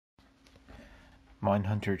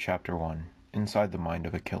Mindhunter Chapter 1 Inside the Mind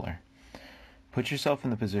of a Killer. Put yourself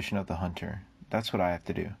in the position of the hunter. That's what I have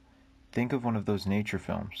to do. Think of one of those nature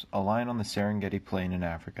films, a lion on the Serengeti plain in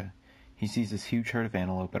Africa. He sees this huge herd of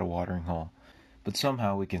antelope at a watering hole, but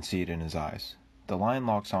somehow we can see it in his eyes. The lion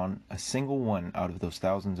locks on a single one out of those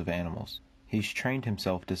thousands of animals. He's trained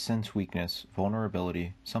himself to sense weakness,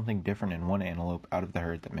 vulnerability, something different in one antelope out of the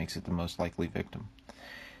herd that makes it the most likely victim.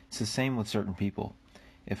 It's the same with certain people.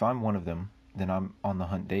 If I'm one of them, then I'm on the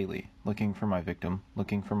hunt daily, looking for my victim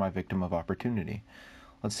of opportunity.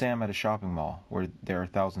 Let's say I'm at a shopping mall where there are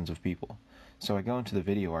thousands of people. So I go into the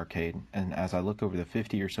video arcade, and as I look over the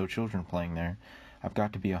 50 or so children playing there, I've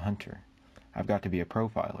got to be a hunter. I've got to be a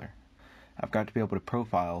profiler. I've got to be able to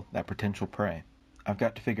profile that potential prey. I've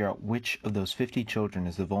got to figure out which of those 50 children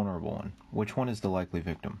is the vulnerable one, which one is the likely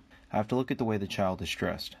victim. I have to look at the way the child is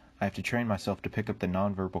dressed. I have to train myself to pick up the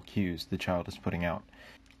nonverbal cues the child is putting out.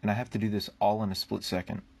 And I have to do this all in a split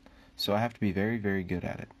second. So I have to be very, very good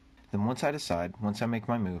at it. Then once I decide, once I make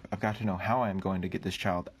my move, I've got to know how I am going to get this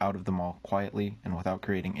child out of the mall quietly and without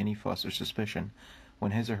creating any fuss or suspicion when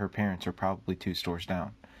his or her parents are probably 2 stores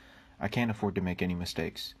down. I can't afford to make any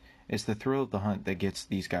mistakes. It's the thrill of the hunt that gets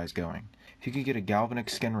these guys going. If you could get a galvanic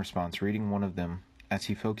skin response reading one of them as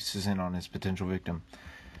he focuses in on his potential victim,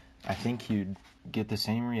 I think you'd get the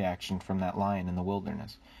same reaction from that lion in the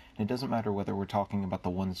wilderness. It doesn't matter whether we're talking about the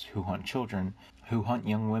ones who hunt children, who hunt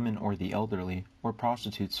young women or the elderly, or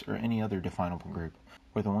prostitutes or any other definable group,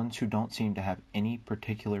 or the ones who don't seem to have any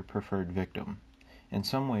particular preferred victim. In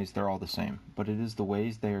some ways they're all the same, but it is the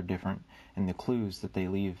ways they are different and the clues that they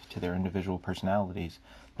leave to their individual personalities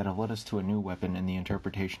that have led us to a new weapon in the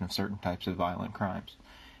interpretation of certain types of violent crimes,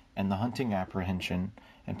 and the hunting, apprehension,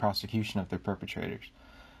 and prosecution of their perpetrators.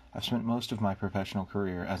 I've spent most of my professional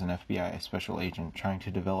career as an FBI special agent trying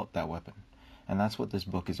to develop that weapon, and that's what this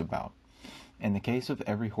book is about. In the case of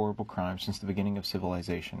every horrible crime since the beginning of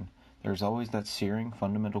civilization, there is always that searing,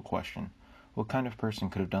 fundamental question: what kind of person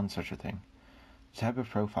could have done such a thing? The type of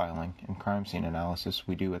profiling and crime scene analysis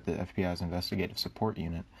we do at the FBI's Investigative Support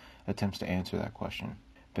Unit attempts to answer that question.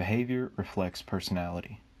 Behavior reflects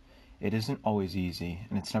personality. It isn't always easy,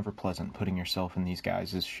 and it's never pleasant putting yourself in these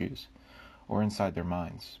guys' shoes, or inside their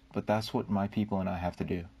minds, but that's what my people and I have to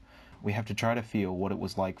do. We have to try to feel what it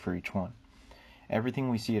was like for each one. Everything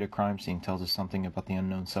we see at a crime scene tells us something about the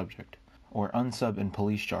unknown subject, or unsub in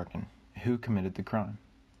police jargon, who committed the crime.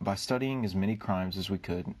 By studying as many crimes as we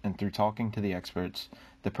could, and through talking to the experts,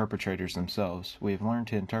 the perpetrators themselves, we have learned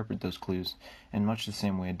to interpret those clues in much the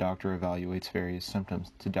same way a doctor evaluates various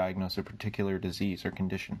symptoms to diagnose a particular disease or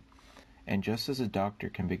condition. And just as a doctor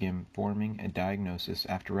can begin forming a diagnosis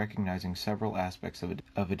after recognizing several aspects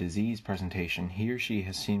of a disease presentation he or she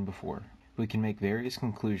has seen before, we can make various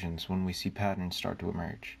conclusions when we see patterns start to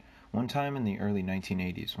emerge. One time in the early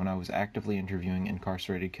 1980s, when I was actively interviewing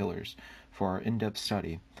incarcerated killers for our in-depth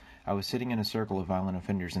study, I was sitting in a circle of violent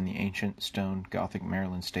offenders in the ancient, stone, Gothic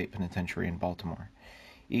Maryland State Penitentiary in Baltimore.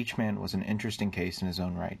 Each man was an interesting case in his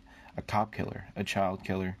own right: a cop killer, a child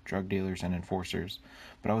killer, drug dealers, and enforcers,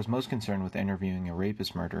 but I was most concerned with interviewing a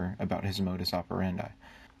rapist murderer about his modus operandi.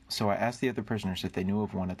 So I asked the other prisoners if they knew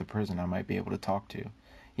of one at the prison I might be able to talk to.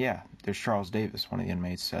 "Yeah, there's Charles Davis," one of the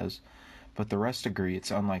inmates says, but the rest agree it's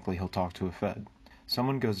unlikely he'll talk to a Fed.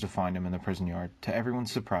 Someone goes to find him in the prison yard. To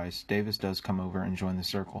everyone's surprise, Davis does come over and join the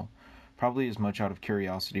circle, probably as much out of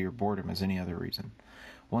curiosity or boredom as any other reason.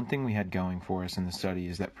 One thing we had going for us in the study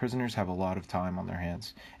is that prisoners have a lot of time on their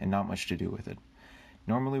hands and not much to do with it.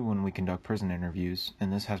 Normally when we conduct prison interviews,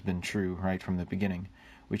 and this has been true right from the beginning,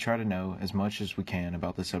 we try to know as much as we can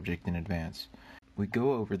about the subject in advance. We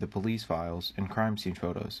go over the police files and crime scene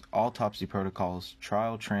photos, autopsy protocols,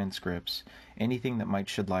 trial transcripts, anything that might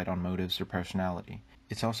shed light on motives or personality.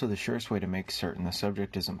 It's also the surest way to make certain the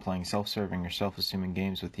subject isn't playing self-serving or self-assuming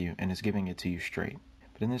games with you and is giving it to you straight.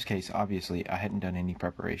 But in this case, obviously, I hadn't done any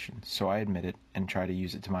preparation, so I admit it and try to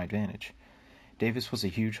use it to my advantage. Davis was a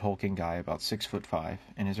huge hulking guy about 6'5",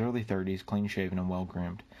 in his early 30s, clean-shaven and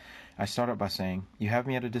well-groomed. I start out by saying, "You have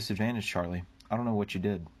me at a disadvantage, Charlie. I don't know what you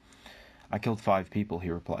did." "I killed 5 people, he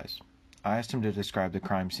replies. I asked him to describe the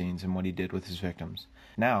crime scenes and what he did with his victims.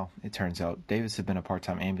 Now, it turns out, Davis had been a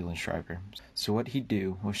part-time ambulance driver, so what he'd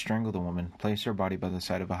do was strangle the woman, place her body by the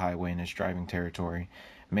side of a highway in his driving territory,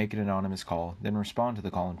 make an anonymous call, then respond to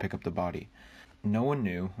the call and pick up the body. No one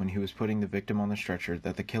knew, when he was putting the victim on the stretcher,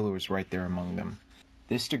 that the killer was right there among them.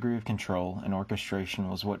 This degree of control and orchestration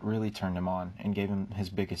was what really turned him on and gave him his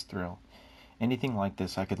biggest thrill. Anything like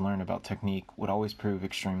this I could learn about technique would always prove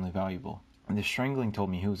extremely valuable. The strangling told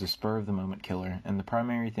me he was a spur-of-the-moment killer, and the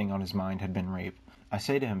primary thing on his mind had been rape, I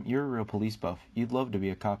say to him, "You're a real police buff. You'd love to be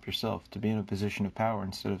a cop yourself, to be in a position of power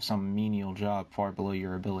instead of some menial job far below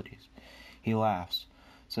your abilities." He laughs,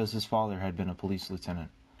 says his father had been a police lieutenant.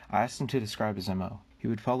 I asked him to describe his MO. He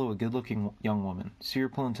would follow a good-looking young woman, see her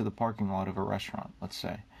pull into the parking lot of a restaurant, let's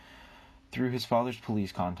say. Through his father's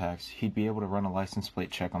police contacts, he'd be able to run a license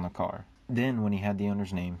plate check on the car. Then, when he had the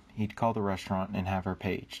owner's name, he'd call the restaurant and have her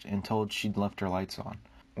paged and told she'd left her lights on.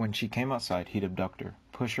 When she came outside, he'd abduct her,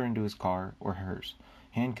 push her into his car or hers,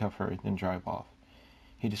 handcuff her, then drive off.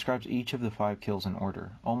 He describes each of the 5 kills in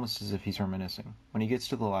order, almost as if he's reminiscing. When he gets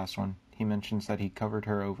to the last one, he mentions that he covered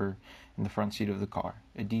her over in the front seat of the car,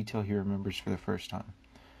 a detail he remembers for the first time.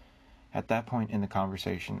 At that point in the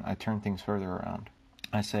conversation, I turn things further around.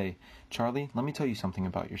 I say, "Charlie, let me tell you something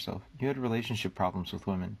about yourself. You had relationship problems with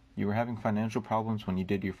women. You were having financial problems when you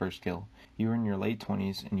did your first kill. You were in your late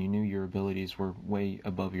 20s and you knew your abilities were way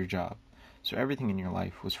above your job. So everything in your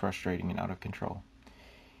life was frustrating and out of control."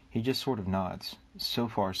 He just sort of nods. So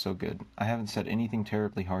far, so good. I haven't said anything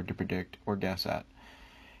terribly hard to predict or guess at.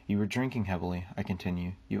 "You were drinking heavily," I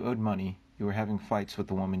continue. "You owed money. You were having fights with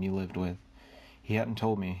the woman you lived with." He hadn't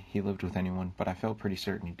told me he lived with anyone, but I felt pretty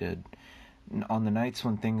certain he did. On the nights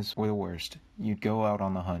when things were the worst, you'd go out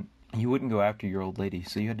on the hunt. You wouldn't go after your old lady,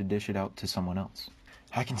 so you had to dish it out to someone else.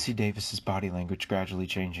 I can see Davis's body language gradually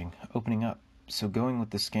changing, opening up. So going with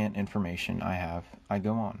the scant information I have, I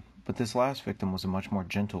go on. "But this last victim was a much more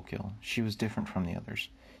gentle kill. She was different from the others.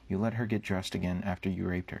 You let her get dressed again after you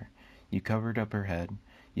raped her. You covered up her head.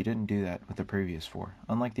 You didn't do that with the previous 4.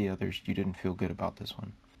 Unlike the others, you didn't feel good about this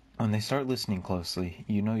one. When they start listening closely,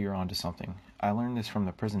 you know you're onto something. I learned this from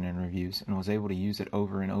the prison interviews and was able to use it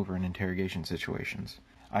over and over in interrogation situations.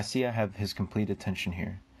 I see I have his complete attention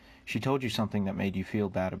here. She told you something that made you feel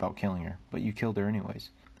bad about killing her, but you killed her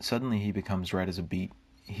anyways." Suddenly he becomes red as a beet.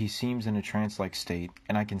 He seems in a trance-like state,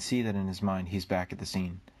 and I can see that in his mind he's back at the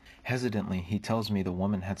scene. Hesitantly, he tells me the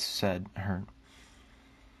woman had said her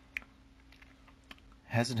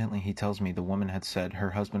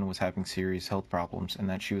husband was having serious health problems and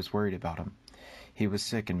that she was worried about him. He was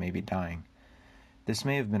sick and maybe dying. This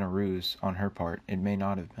may have been a ruse on her part, it may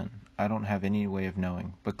not have been. I don't have any way of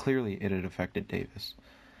knowing, but clearly it had affected Davis.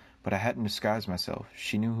 But I hadn't disguised myself.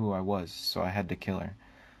 She knew who I was, so I had to kill her.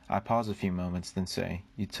 I pause a few moments, then say,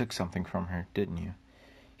 "You took something from her, didn't you?"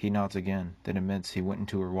 He nods again, then admits he went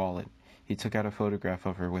into her wallet. He took out a photograph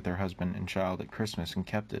of her with her husband and child at Christmas and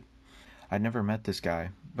kept it. I'd never met this guy,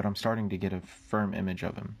 but I'm starting to get a firm image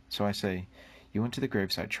of him. So I say, "You went to the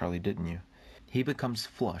gravesite, Charlie, didn't you?" He becomes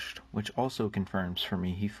flushed, which also confirms for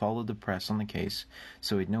me he followed the press on the case,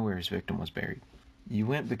 so he'd know where his victim was buried. "You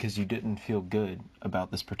went because you didn't feel good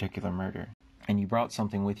about this particular murder, and you brought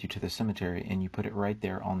something with you to the cemetery and you put it right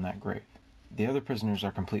there on that grave." The other prisoners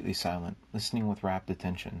are completely silent, listening with rapt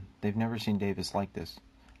attention. They've never seen Davis like this.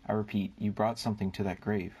 I repeat, "You brought something to that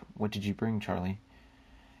grave. What did you bring, Charlie?"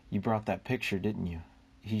 "You brought that picture, didn't you?"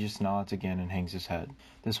 He just nods again and hangs his head.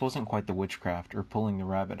 This wasn't quite the witchcraft or pulling the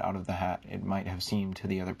rabbit out of the hat it might have seemed to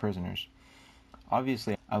the other prisoners.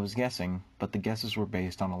 Obviously, I was guessing, but the guesses were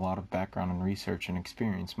based on a lot of background and research and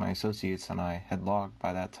experience my associates and I had logged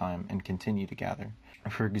by that time and continue to gather.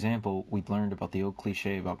 For example, we'd learned about the old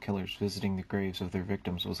cliché about killers visiting the graves of their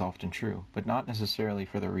victims was often true, but not necessarily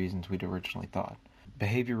for the reasons we'd originally thought.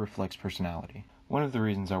 Behavior reflects personality. One of the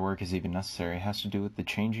reasons our work is even necessary has to do with the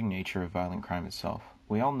changing nature of violent crime itself.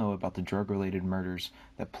 We all know about the drug-related murders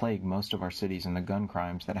that plague most of our cities and the gun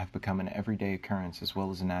crimes that have become an everyday occurrence as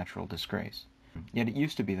well as a natural disgrace. Yet it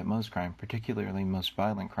used to be that most crime, particularly most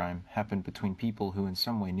violent crime, happened between people who in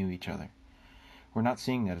some way knew each other. We're not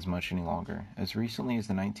seeing that as much any longer. As recently as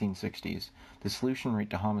the 1960s, the solution rate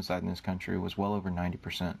to homicide in this country was well over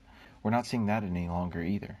 90%. We're not seeing that any longer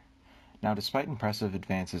either. Now, despite impressive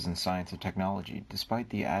advances in science and technology,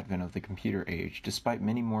 despite the advent of the computer age, despite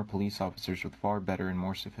many more police officers with far better and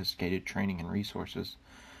more sophisticated training and resources,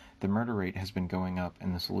 the murder rate has been going up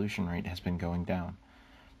and the solution rate has been going down.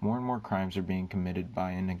 More and more crimes are being committed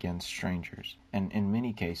by and against strangers, and in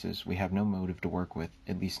many cases we have no motive to work with,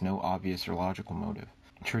 at least no obvious or logical motive.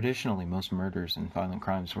 Traditionally, most murders and violent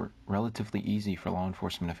crimes were relatively easy for law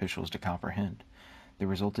enforcement officials to comprehend. They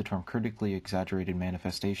resulted from critically exaggerated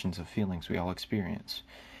manifestations of feelings we all experience: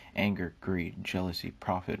 anger, greed, jealousy,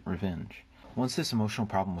 profit, revenge. Once this emotional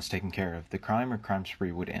problem was taken care of, the crime or crime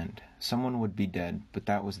spree would end. Someone would be dead, but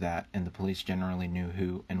that was that, and the police generally knew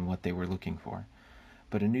who and what they were looking for.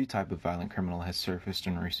 But a new type of violent criminal has surfaced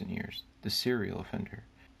in recent years: the serial offender,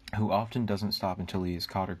 who often doesn't stop until he is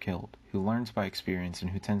caught or killed, who learns by experience and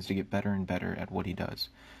who tends to get better and better at what he does.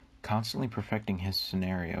 constantly perfecting his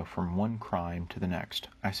scenario from one crime to the next.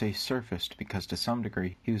 I say surfaced because to some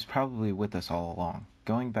degree he was probably with us all along.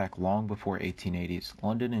 Going back long before 1880s,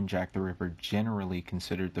 London and Jack the Ripper generally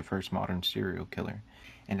considered the first modern serial killer.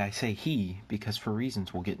 And I say he because for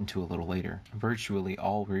reasons we'll get into a little later, virtually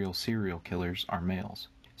all real serial killers are males.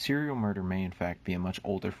 Serial murder may in fact be a much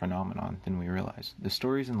older phenomenon than we realize. The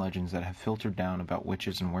stories and legends that have filtered down about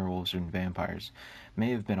witches and werewolves and vampires may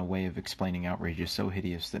have been a way of explaining outrages so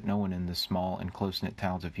hideous that no one in the small and close-knit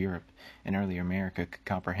towns of Europe and early America could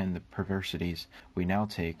comprehend the perversities we now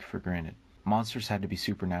take for granted. Monsters had to be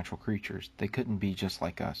supernatural creatures. They couldn't be just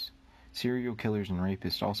like us. Serial killers and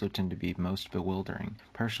rapists also tend to be most bewildering,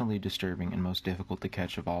 personally disturbing, and most difficult to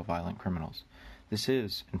catch of all violent criminals. This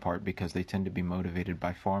is, in part, because they tend to be motivated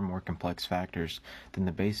by far more complex factors than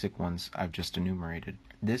the basic ones I've just enumerated.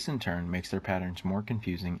 This, in turn, makes their patterns more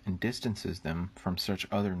confusing and distances them from such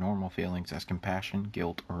other normal feelings as compassion,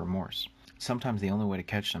 guilt, or remorse. Sometimes the only way to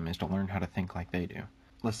catch them is to learn how to think like they do.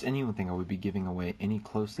 Lest anyone think I would be giving away any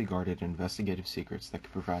closely guarded investigative secrets that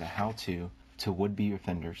could provide a how-to would-be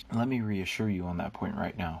offenders, let me reassure you on that point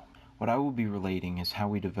right now. What I will be relating is how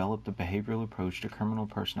we developed a behavioral approach to criminal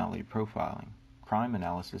personality profiling, crime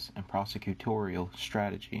analysis, and prosecutorial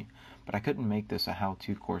strategy, but I couldn't make this a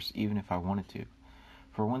how-to course even if I wanted to.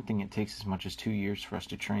 For one thing, it takes as much as 2 years for us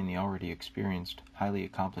to train the already experienced, highly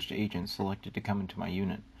accomplished agents selected to come into my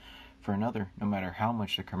unit. For another, no matter how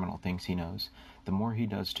much the criminal thinks he knows, the more he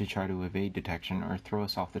does to try to evade detection or throw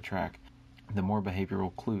us off the track, the more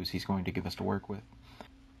behavioral clues he's going to give us to work with.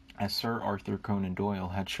 As Sir Arthur Conan Doyle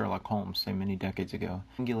had Sherlock Holmes say many decades ago,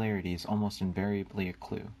 singularity is almost invariably a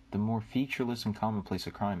clue. The more featureless and commonplace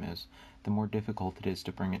a crime is, the more difficult it is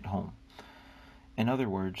to bring it home. In other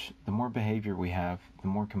words, the more behavior we have, the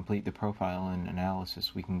more complete the profile and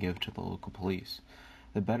analysis we can give to the local police.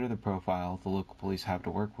 The better the profile the local police have to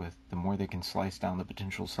work with, the more they can slice down the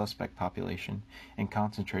potential suspect population and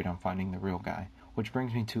concentrate on finding the real guy, which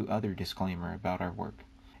brings me to other disclaimer about our work.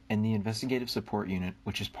 In the Investigative Support Unit,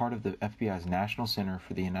 which is part of the FBI's National Center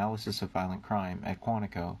for the Analysis of Violent Crime at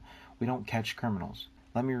Quantico, we don't catch criminals.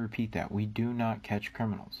 Let me repeat that, we do not catch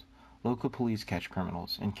criminals. Local police catch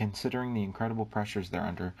criminals, and considering the incredible pressures they're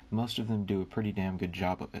under, most of them do a pretty damn good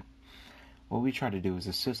job of it. What we try to do is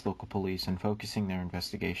assist local police in focusing their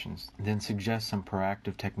investigations, then suggest some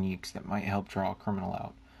proactive techniques that might help draw a criminal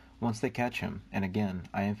out. Once they catch him, and again,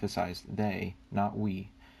 I emphasize they, not we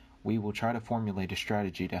will try to formulate a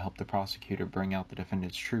strategy to help the prosecutor bring out the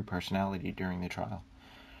defendant's true personality during the trial.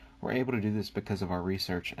 We're able to do this because of our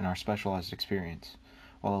research and our specialized experience.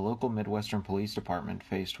 While a local Midwestern police department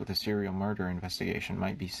faced with a serial murder investigation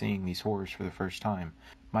might be seeing these horrors for the first time,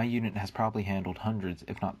 my unit has probably handled hundreds,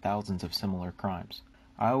 if not thousands, of similar crimes.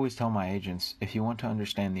 I always tell my agents, if you want to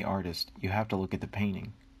understand the artist, you have to look at the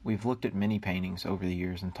painting. We've looked at many paintings over the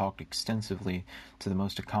years and talked extensively to the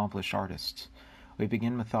most accomplished artists. We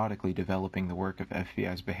began methodically developing the work of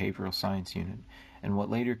FBI's Behavioral Science Unit, and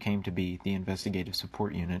what later came to be the Investigative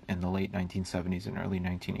Support Unit in the late 1970s and early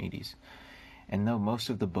 1980s. And though most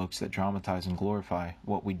of the books that dramatize and glorify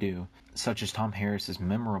what we do, such as Tom Harris's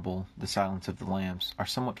memorable The Silence of the Lambs, are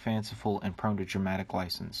somewhat fanciful and prone to dramatic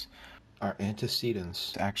license, our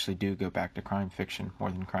antecedents actually do go back to crime fiction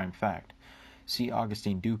more than crime fact. See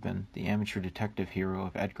Augustine Dupin, the amateur detective hero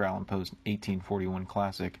of Edgar Allan Poe's 1841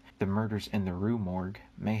 classic, The Murders in the Rue Morgue,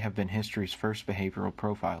 may have been history's first behavioral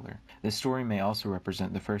profiler. This story may also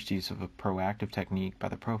represent the first use of a proactive technique by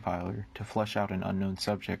the profiler to flesh out an unknown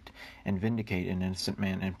subject and vindicate an innocent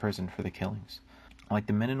man imprisoned for the killings. Like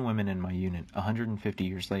the men and women in my unit, 150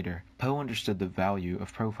 years later, Poe understood the value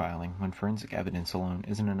of profiling when forensic evidence alone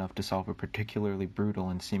isn't enough to solve a particularly brutal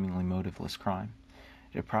and seemingly motiveless crime.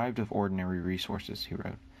 Deprived of ordinary resources, he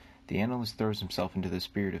wrote, the analyst throws himself into the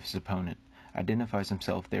spirit of his opponent, identifies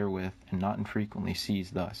himself therewith, and not infrequently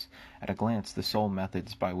sees thus, at a glance, the sole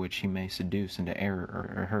methods by which he may seduce into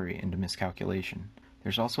error or hurry into miscalculation.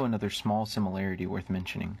 There's also another small similarity worth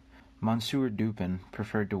mentioning. Monsieur Dupin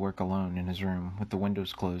preferred to work alone in his room, with the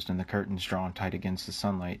windows closed and the curtains drawn tight against the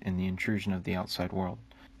sunlight and the intrusion of the outside world.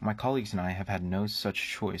 My colleagues and I have had no such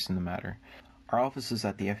choice in the matter. Our offices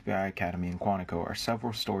at the FBI Academy in Quantico are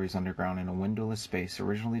several stories underground in a windowless space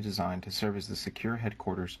originally designed to serve as the secure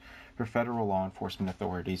headquarters for federal law enforcement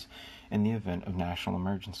authorities in the event of national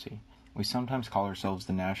emergency. We sometimes call ourselves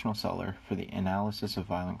the National Cellar for the Analysis of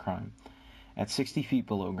Violent Crime. At 60 feet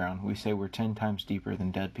below ground, we say we're 10 times deeper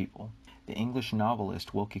than dead people. The English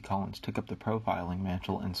novelist Wilkie Collins took up the profiling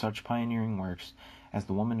mantle in such pioneering works as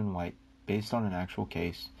The Woman in White, based on an actual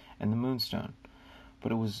case, and The Moonstone.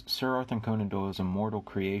 But it was Sir Arthur Conan Doyle's immortal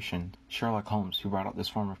creation, Sherlock Holmes, who brought out this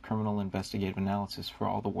form of criminal investigative analysis for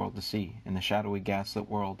all the world to see in the shadowy, gaslit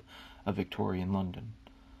world of Victorian London.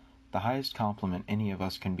 The highest compliment any of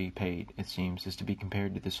us can be paid, it seems, is to be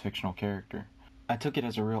compared to this fictional character. I took it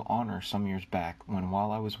as a real honor some years back when,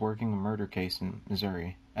 while I was working a murder case in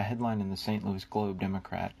Missouri, a headline in the St. Louis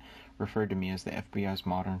Globe-Democrat referred to me as the FBI's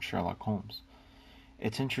modern Sherlock Holmes.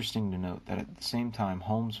 It's interesting to note that at the same time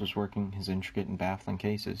Holmes was working his intricate and baffling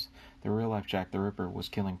cases, the real-life Jack the Ripper was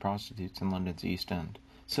killing prostitutes in London's East End.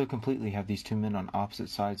 So completely have these two men on opposite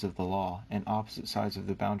sides of the law and opposite sides of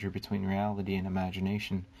the boundary between reality and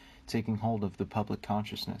imagination taking hold of the public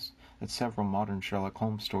consciousness that several modern Sherlock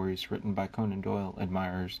Holmes stories written by Conan Doyle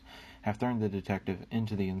admirers have thrown the detective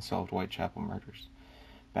into the unsolved Whitechapel murders.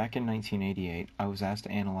 Back in 1988, I was asked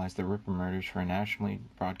to analyze the Ripper murders for a nationally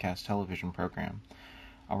broadcast television program.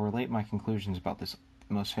 I'll relate my conclusions about this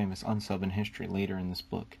most famous unsub in history later in this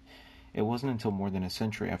book. It wasn't until more than a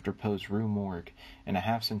century after Poe's Rue Morgue and a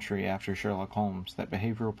half-century after Sherlock Holmes that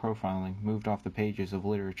behavioral profiling moved off the pages of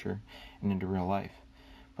literature and into real life.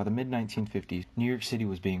 By the mid-1950s, New York City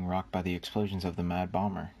was being rocked by the explosions of the Mad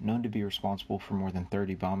Bomber, known to be responsible for more than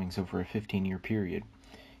 30 bombings over a 15-year period.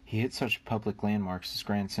 He hit such public landmarks as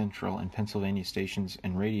Grand Central and Pennsylvania stations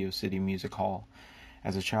and Radio City Music Hall.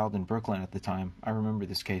 As a child in Brooklyn at the time, I remember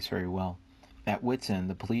this case very well. At wit's end,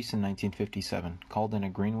 the police in 1957 called in a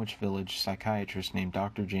Greenwich Village psychiatrist named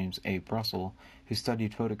Dr. James A. Brussel, who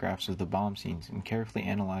studied photographs of the bomb scenes and carefully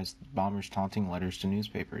analyzed the bombers' taunting letters to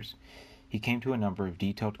newspapers. He came to a number of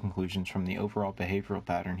detailed conclusions from the overall behavioral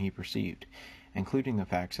pattern he perceived, including the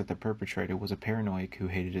facts that the perpetrator was a paranoiac who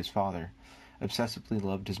hated his father, obsessively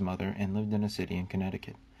loved his mother, and lived in a city in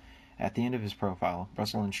Connecticut. At the end of his profile,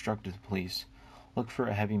 Brussel instructed the police, "Look for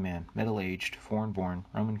a heavy man, middle-aged, foreign-born,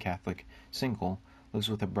 Roman Catholic, single, lives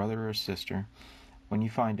with a brother or a sister. When you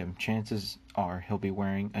find him, chances are he'll be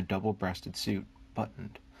wearing a double-breasted suit,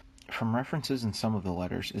 buttoned." From references in some of the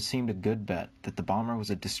letters, it seemed a good bet that the bomber was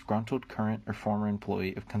a disgruntled current or former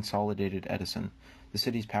employee of Consolidated Edison, the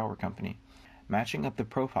city's power company. Matching up the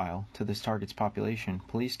profile to this target's population,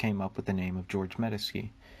 police came up with the name of George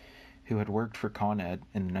Medesky, who had worked for Con Ed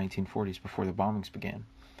in the 1940s before the bombings began.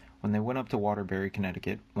 When they went up to Waterbury,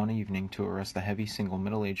 Connecticut, one evening to arrest the heavy, single,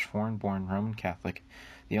 middle-aged, foreign-born Roman Catholic,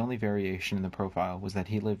 the only variation in the profile was that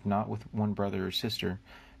he lived not with one brother or sister,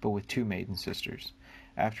 but with two maiden sisters.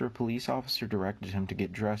 After a police officer directed him to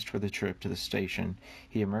get dressed for the trip to the station,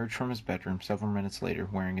 he emerged from his bedroom several minutes later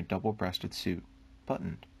wearing a double-breasted suit,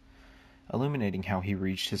 buttoned. Illuminating how he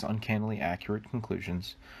reached his uncannily accurate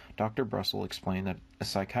conclusions, Dr. Brussel explained that a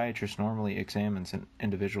psychiatrist normally examines an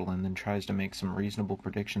individual and then tries to make some reasonable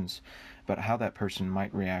predictions about how that person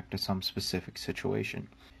might react to some specific situation.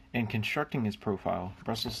 In constructing his profile,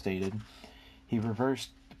 Brussel stated, he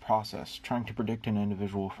reversed the process, trying to predict an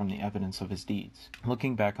individual from the evidence of his deeds.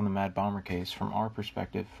 Looking back on the Mad Bomber case from our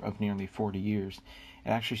perspective of nearly 40 years, it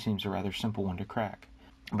actually seems a rather simple one to crack.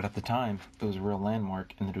 But at the time, it was a real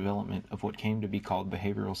landmark in the development of what came to be called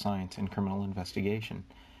behavioral science and criminal investigation.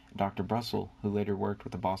 Dr. Brussel, who later worked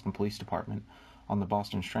with the Boston Police Department on the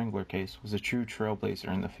Boston Strangler case, was a true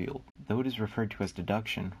trailblazer in the field. Though it is referred to as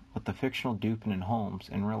deduction, what the fictional Dupin and Holmes,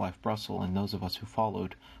 and real-life Brussel, and those of us who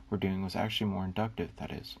followed were doing was actually more inductive,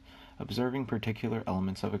 that is, observing particular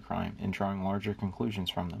elements of a crime and drawing larger conclusions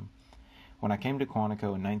from them. When I came to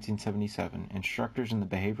Quantico in 1977, instructors in the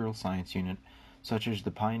behavioral science unit, such as the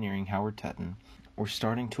pioneering Howard Tetton, were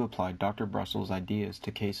starting to apply Dr. Brussel's ideas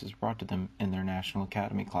to cases brought to them in their National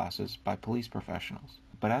Academy classes by police professionals.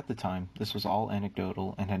 But at the time, this was all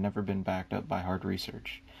anecdotal and had never been backed up by hard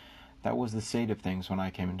research. That was the state of things when I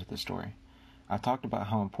came into the story. I talked about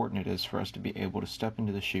how important it is for us to be able to step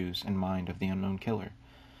into the shoes and mind of the unknown killer.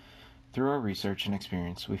 Through our research and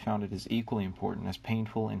experience, we found it as equally important, as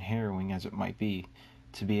painful and harrowing as it might be,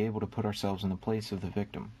 to be able to put ourselves in the place of the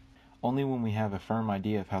victim. Only when we have a firm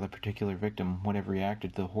idea of how the particular victim would have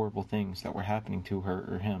reacted to the horrible things that were happening to her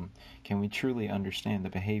or him can we truly understand the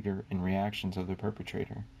behavior and reactions of the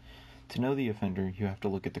perpetrator. To know the offender, you have to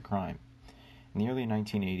look at the crime. In the early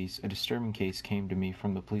 1980s, a disturbing case came to me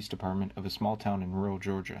from the police department of a small town in rural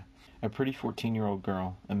Georgia. A pretty 14-year-old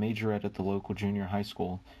girl, a majorette at the local junior high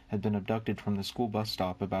school, had been abducted from the school bus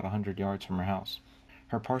stop about 100 yards from her house.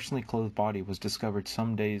 Her partially clothed body was discovered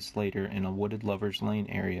some days later in a wooded Lover's Lane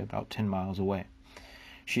area about 10 miles away.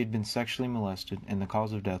 She had been sexually molested, and the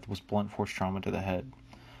cause of death was blunt force trauma to the head.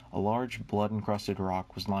 A large, blood-encrusted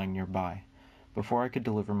rock was lying nearby. Before I could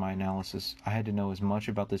deliver my analysis, I had to know as much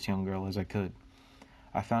about this young girl as I could.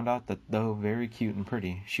 I found out that, though very cute and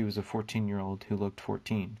pretty, she was a 14-year-old who looked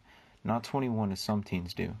 14, not 21 as some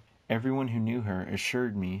teens do. Everyone who knew her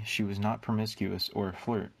assured me she was not promiscuous or a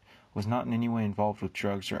flirt, was not in any way involved with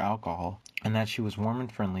drugs or alcohol, and that she was warm and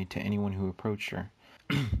friendly to anyone who approached her.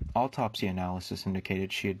 Autopsy analysis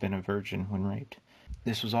indicated she had been a virgin when raped.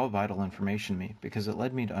 This was all vital information to me, because it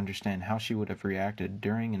led me to understand how she would have reacted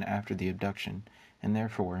during and after the abduction, and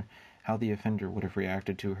therefore how the offender would have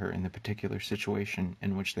reacted to her in the particular situation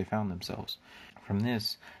in which they found themselves. From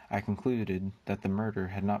this, I concluded that the murder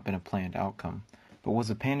had not been a planned outcome, but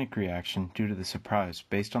was a panic reaction due to the surprise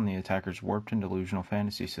based on the attacker's warped and delusional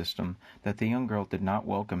fantasy system that the young girl did not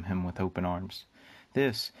welcome him with open arms.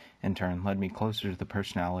 This, in turn, led me closer to the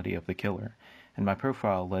personality of the killer, and my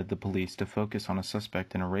profile led the police to focus on a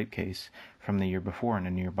suspect in a rape case from the year before in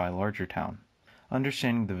a nearby larger town.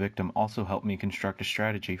 Understanding the victim also helped me construct a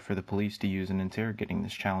strategy for the police to use in interrogating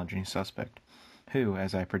this challenging suspect, who,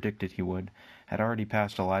 as I predicted he would, had already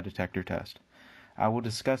passed a lie detector test. I will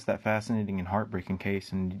discuss that fascinating and heartbreaking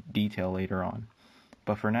case in detail later on.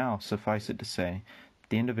 But for now, suffice it to say,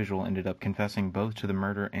 the individual ended up confessing both to the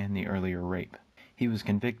murder and the earlier rape. He was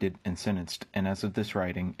convicted and sentenced, and as of this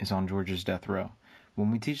writing, is on Georgia's death row.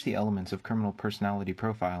 When we teach the elements of criminal personality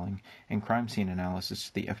profiling and crime scene analysis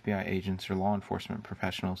to the FBI agents or law enforcement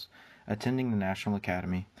professionals attending the National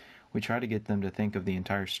Academy, we try to get them to think of the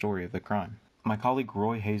entire story of the crime. My colleague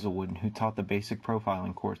Roy Hazelwood, who taught the basic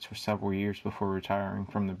profiling course for several years before retiring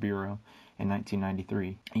from the Bureau in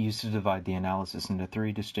 1993, used to divide the analysis into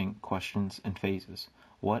 3 distinct questions and phases: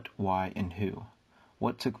 what, why, and who.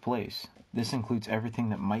 What took place? This includes everything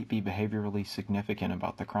that might be behaviorally significant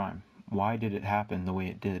about the crime. Why did it happen the way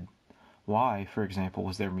it did? Why, for example,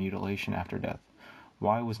 was there mutilation after death?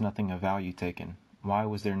 Why was nothing of value taken? Why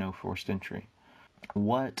was there no forced entry?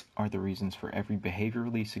 What are the reasons for every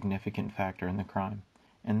behaviorally significant factor in the crime?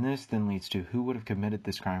 And this then leads to who would have committed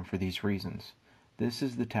this crime for these reasons. This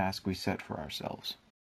is the task we set for ourselves.